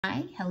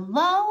Hi,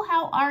 hello,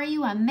 how are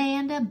you?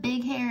 Amanda,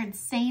 big-haired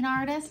Seint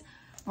artist.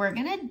 We're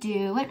gonna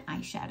do an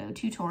eyeshadow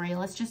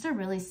tutorial. It's just a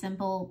really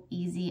simple,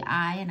 easy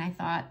eye, and I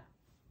thought,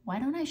 why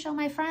don't I show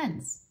my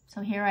friends? So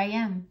here I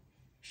am,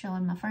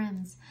 showing my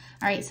friends.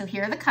 All right, so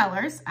here are the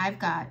colors. I've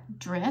got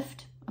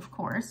Drift, of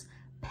course,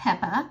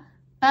 Peppa,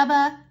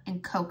 Bubba,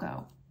 and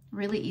Cocoa.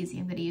 Really easy.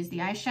 I'm gonna use the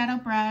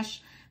eyeshadow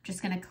brush. I'm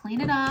just gonna clean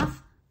it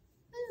off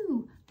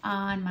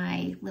on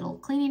my little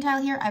cleaning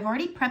towel here. I've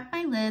already prepped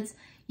my lids.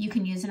 You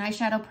can use an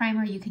eyeshadow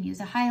primer, you can use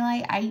a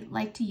highlight. I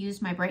like to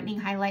use my brightening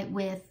highlight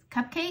with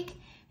Cupcake,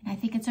 and I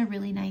think it's a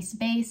really nice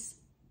base,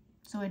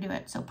 so I do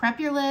it. So prep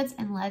your lids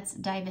and let's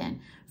dive in.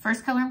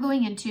 First color I'm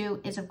going into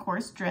is, of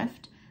course,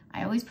 Drift.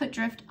 I always put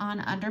Drift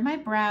on under my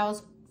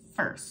brows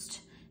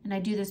first, and I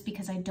do this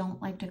because I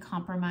don't like to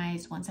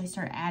compromise once I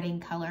start adding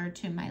color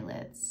to my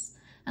lids.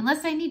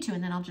 Unless I need to,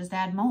 and then I'll just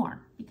add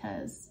more,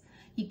 because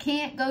you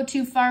can't go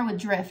too far with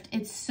Drift.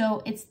 It's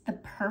the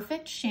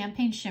perfect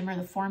champagne shimmer.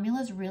 The formula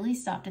is really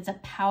soft. It's a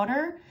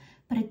powder,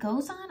 but it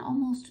goes on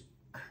almost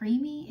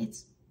creamy.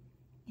 It's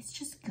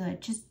just good.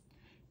 Just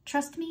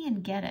trust me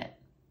and get it.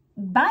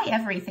 Buy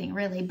everything,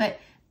 really, but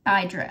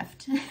buy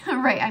Drift.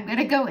 All right, I'm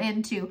gonna go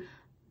into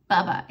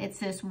Bubba. It's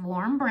this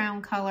warm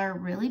brown color,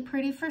 really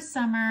pretty for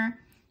summer.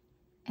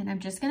 And I'm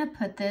just gonna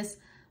put this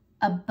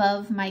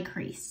above my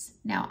crease.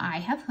 Now, I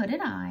have hooded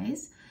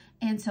eyes,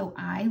 and so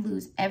I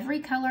lose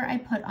every color I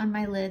put on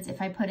my lids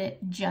if I put it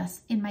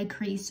just in my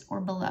crease or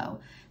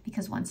below,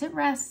 because once it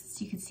rests,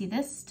 you can see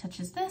this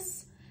touches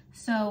this.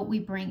 So we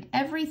bring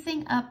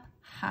everything up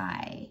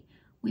high.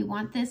 We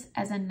want this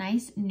as a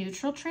nice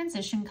neutral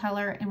transition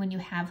color. And when you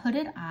have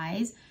hooded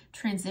eyes,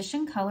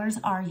 transition colors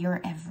are your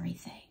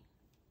everything.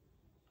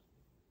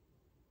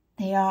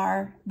 They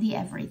are the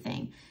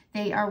everything.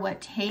 They are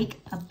what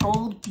take a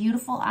bold,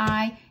 beautiful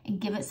eye and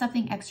give it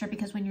something extra,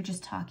 because when you're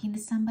just talking to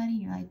somebody,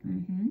 you're like,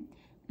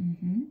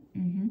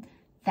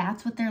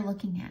 that's what they're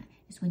looking at.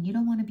 Is when you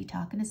don't want to be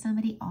talking to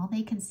somebody, all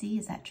they can see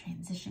is that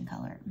transition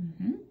color.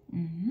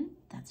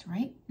 That's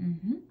right.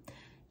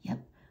 Yep.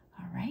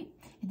 All right.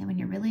 And then when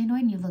you're really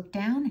annoyed and you look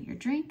down at your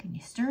drink and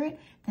you stir it,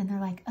 then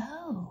they're like,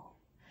 oh.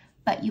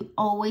 But you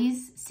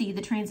always see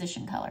the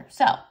transition color.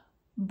 So,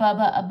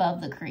 Bubba above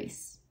the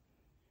crease.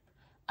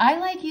 I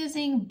like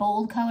using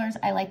bold colors.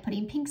 I like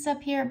putting pinks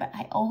up here, but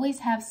I always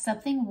have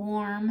something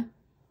warm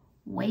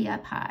way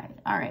up high.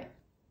 All right.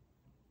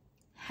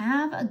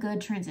 Have a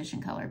good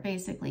transition color,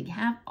 basically.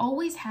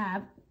 Always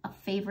have a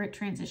favorite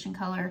transition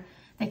color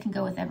that can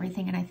go with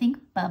everything. And I think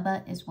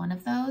Bubba is one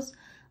of those.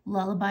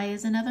 Lullaby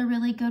is another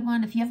really good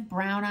one. If you have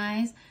brown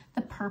eyes,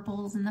 the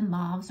purples and the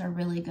mauves are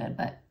really good,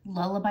 but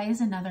Lullaby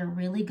is another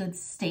really good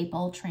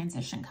staple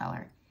transition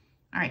color.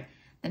 All right.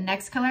 The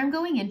next color I'm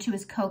going into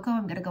is Cocoa.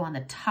 I'm going to go on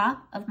the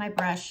top of my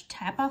brush,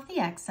 tap off the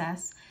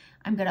excess.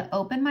 I'm going to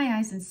open my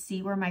eyes and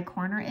see where my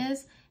corner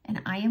is,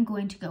 and I am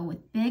going to go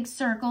with big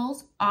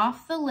circles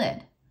off the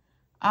lid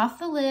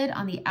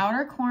on the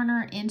outer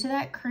corner into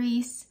that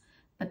crease,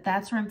 but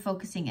that's where I'm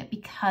focusing it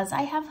because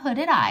I have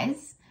hooded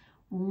eyes.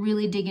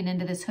 Really digging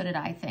into this hooded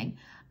eye thing.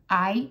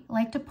 I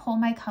like to pull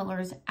my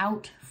colors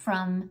out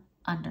from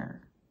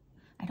under.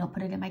 I don't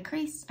put it in my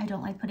crease. I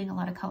don't like putting a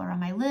lot of color on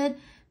my lid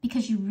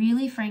because you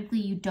really, frankly,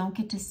 you don't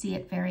get to see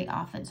it very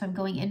often. So I'm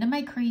going into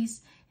my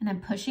crease and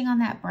I'm pushing on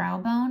that brow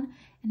bone,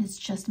 and it's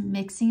just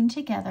mixing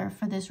together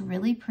for this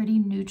really pretty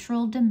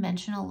neutral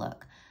dimensional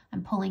look.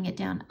 I'm pulling it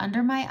down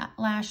under my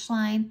lash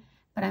line,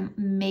 but I'm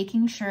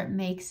making sure it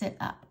makes it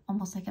up,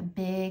 almost like a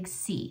big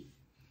C.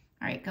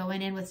 All right,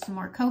 going in with some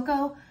more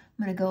Cocoa.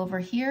 I'm gonna go over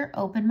here,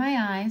 open my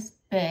eyes,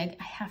 big.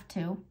 I have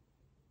to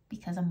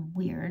because I'm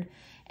weird.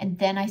 And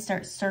then I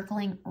start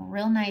circling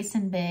real nice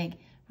and big,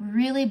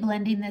 really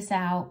blending this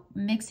out,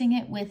 mixing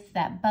it with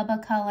that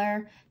Bubba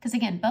color. Because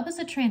again, Bubba's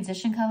a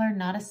transition color,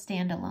 not a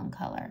standalone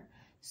color.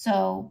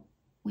 So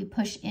we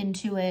push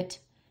into it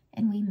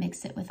and we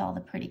mix it with all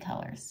the pretty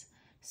colors.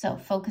 So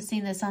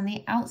focusing this on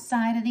the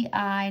outside of the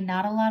eye,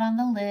 not a lot on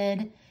the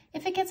lid.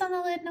 If it gets on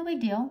the lid, no big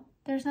deal.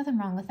 There's nothing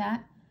wrong with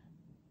that.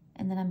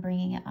 And then I'm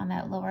bringing it on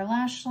that lower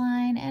lash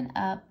line and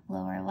up,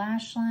 lower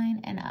lash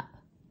line and up.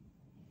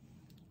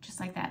 Just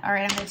like that. All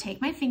right, I'm gonna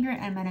take my finger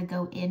and I'm gonna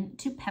go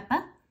into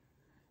Peppa.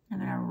 I'm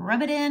gonna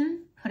rub it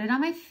in, put it on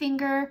my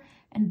finger,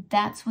 and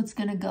that's what's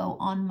gonna go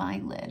on my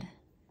lid.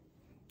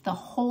 The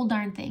whole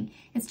darn thing.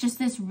 It's just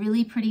this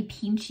really pretty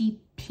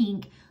peachy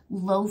pink,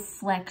 low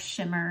flex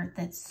shimmer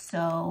that's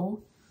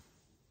so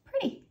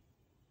pretty.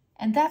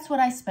 And that's what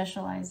I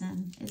specialize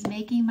in, is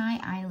making my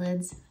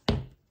eyelids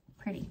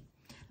pretty.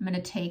 I'm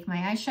gonna take my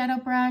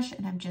eyeshadow brush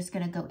and I'm just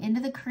gonna go into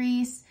the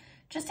crease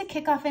just to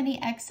kick off any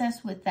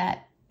excess with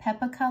that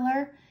Peppa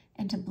color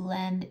and to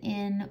blend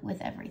in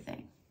with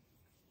everything.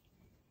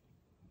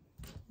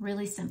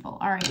 Really simple.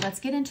 All right,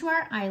 let's get into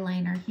our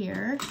eyeliner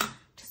here.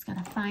 Just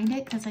gotta find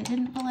it because I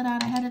didn't pull it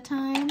out ahead of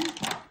time.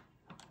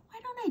 Why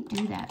don't I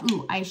do that?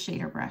 Ooh,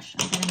 eyeshadow brush.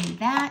 I'm gonna need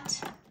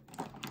that.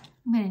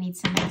 I'm gonna need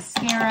some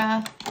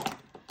mascara.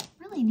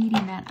 Really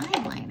needing that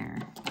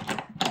eyeliner.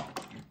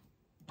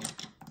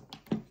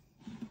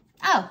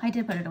 Oh, I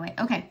did put it away.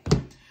 Okay,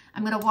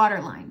 I'm gonna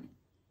waterline.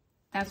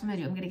 that's what I'm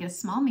gonna do. I'm gonna get a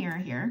small mirror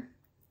here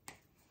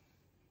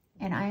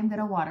and I am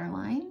gonna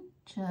waterline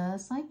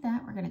just like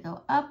that. We're gonna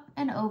go up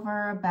and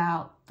over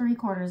about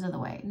 3/4 of the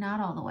way, not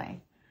all the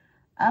way.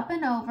 Up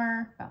and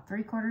over about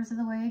 3/4 of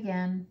the way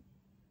again,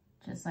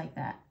 just like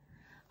that.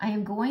 I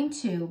am going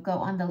to go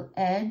on the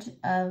edge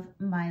of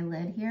my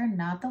lid here,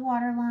 not the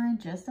waterline,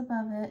 just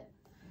above it.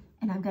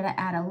 And I'm gonna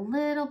add a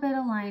little bit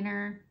of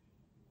liner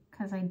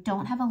because I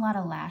don't have a lot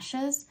of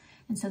lashes.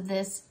 And so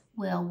this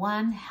will,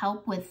 one,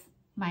 help with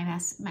my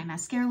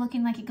mascara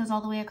looking like it goes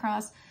all the way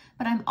across,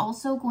 but I'm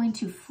also going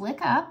to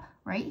flick up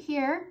right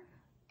here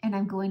and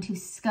I'm going to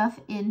scuff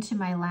into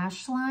my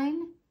lash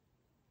line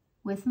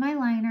with my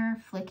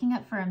liner, flicking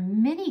up for a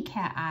mini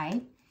cat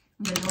eye.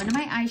 I'm gonna go into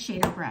my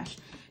eyeshadow brush.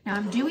 Now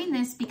I'm doing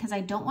this because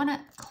I don't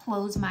wanna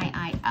close my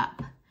eye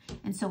up.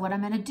 And so what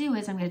I'm gonna do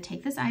is I'm gonna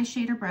take this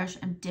eyeshadow brush,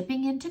 I'm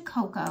dipping into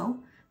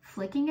cocoa,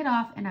 flicking it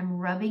off, and I'm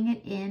rubbing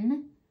it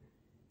in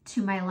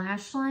to my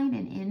lash line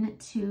and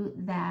into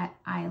that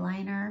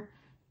eyeliner.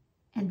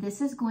 And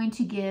this is going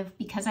to give,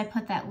 because I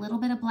put that little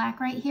bit of black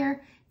right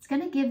here, it's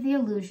gonna give the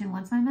illusion,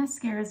 once my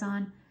mascara's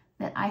on,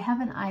 that I have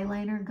an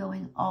eyeliner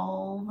going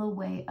all the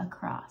way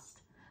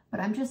across. But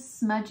I'm just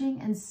smudging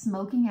and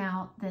smoking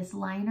out this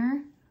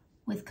liner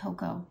with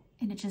cocoa,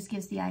 and it just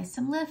gives the eye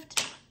some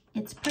lift.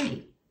 It's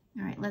pretty.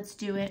 All right, let's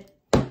do it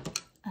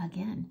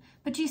again.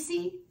 But you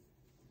see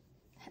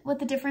what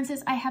the difference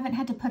is? I haven't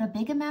had to put a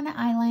big amount of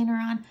eyeliner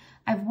on.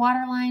 I've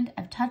waterlined,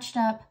 I've touched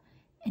up,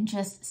 and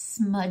just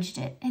smudged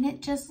it, and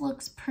it just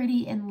looks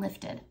pretty and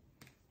lifted.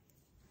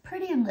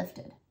 Pretty and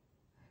lifted.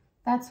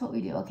 That's what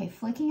we do. Okay,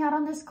 flicking out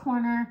on this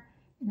corner,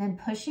 and then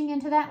pushing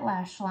into that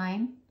lash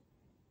line,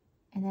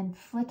 and then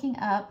flicking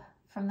up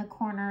from the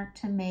corner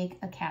to make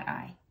a cat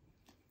eye.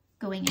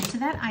 Going into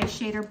that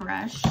eyeshadow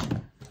brush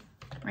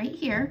right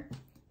here,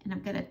 and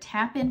I'm gonna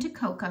tap into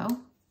cocoa,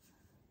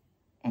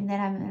 and then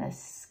I'm gonna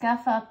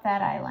scuff up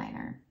that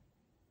eyeliner.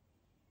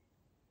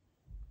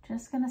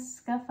 Just gonna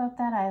scuff up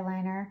that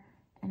eyeliner,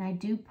 and I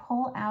do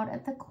pull out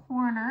at the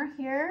corner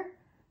here,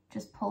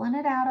 just pulling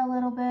it out a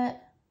little bit,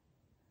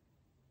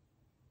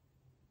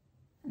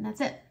 and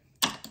that's it.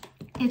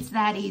 It's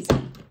that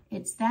easy.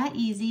 It's that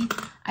easy.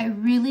 I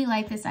really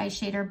like this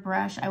eyeshadow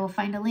brush. I will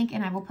find a link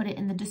and I will put it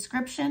in the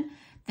description.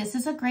 This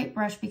is a great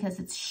brush because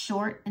it's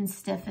short and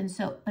stiff, and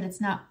so, but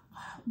it's not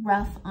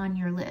rough on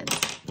your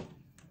lids.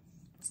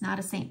 It's not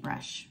a Seint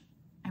brush.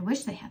 I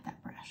wish they had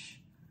that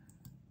brush.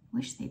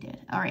 Wish they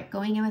did. All right,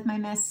 going in with my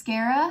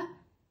mascara.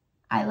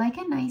 I like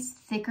a nice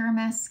thicker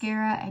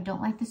mascara. I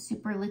don't like the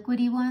super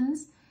liquidy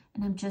ones.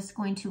 And I'm just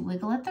going to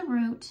wiggle at the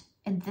root.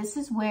 And this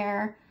is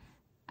where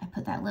I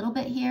put that little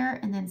bit here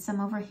and then some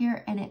over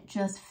here, and it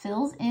just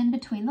fills in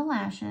between the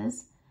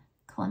lashes,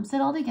 clumps it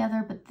all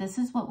together, but this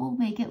is what will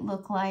make it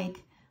look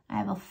like I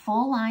have a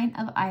full line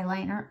of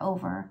eyeliner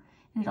over,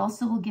 and it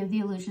also will give the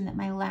illusion that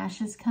my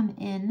lashes come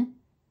in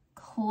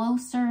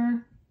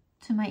closer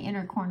to my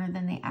inner corner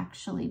than they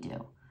actually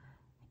do.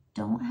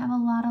 Don't have a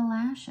lot of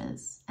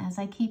lashes. As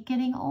I keep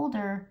getting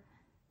older,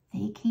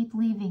 they keep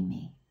leaving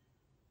me.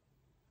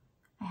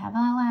 I have a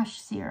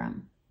lash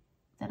serum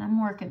that I'm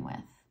working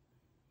with.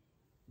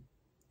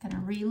 Gonna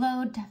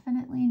reload,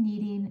 definitely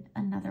needing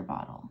another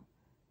bottle.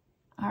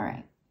 All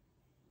right,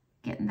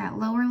 getting that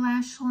lower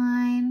lash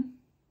line.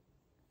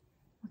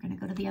 We're gonna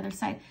go to the other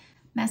side.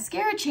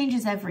 Mascara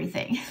changes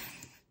everything.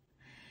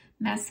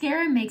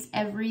 Mascara makes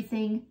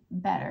everything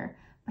better.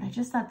 But I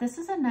just thought this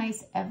is a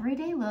nice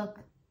everyday look,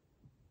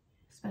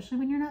 especially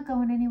when you're not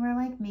going anywhere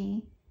like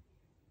me.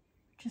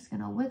 Just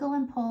gonna wiggle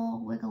and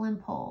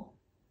pull,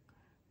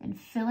 and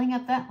filling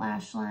up that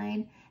lash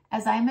line.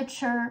 As I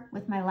mature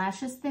with my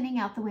lashes thinning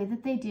out the way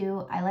that they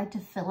do, I like to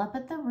fill up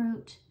at the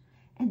root,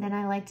 and then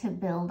I like to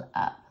build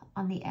up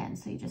on the end.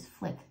 So you just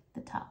flick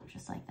the top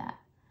just like that.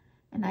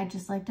 And I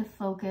just like to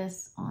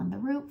focus on the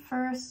root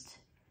first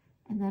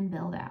and then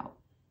build out.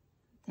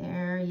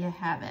 There you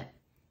have it.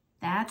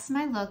 That's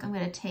my look. I'm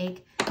gonna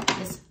take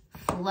this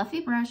fluffy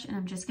brush and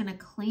I'm just gonna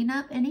clean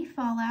up any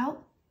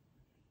fallout,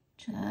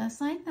 just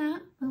like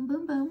that. Boom,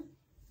 boom, boom.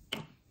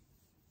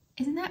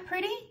 Isn't that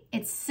pretty?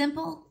 It's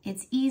simple,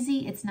 it's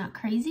easy, it's not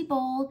crazy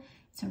bold.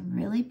 It's a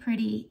really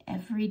pretty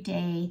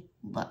everyday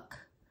look.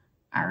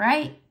 All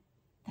right,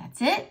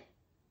 that's it.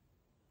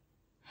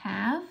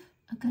 Have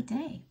a good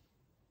day.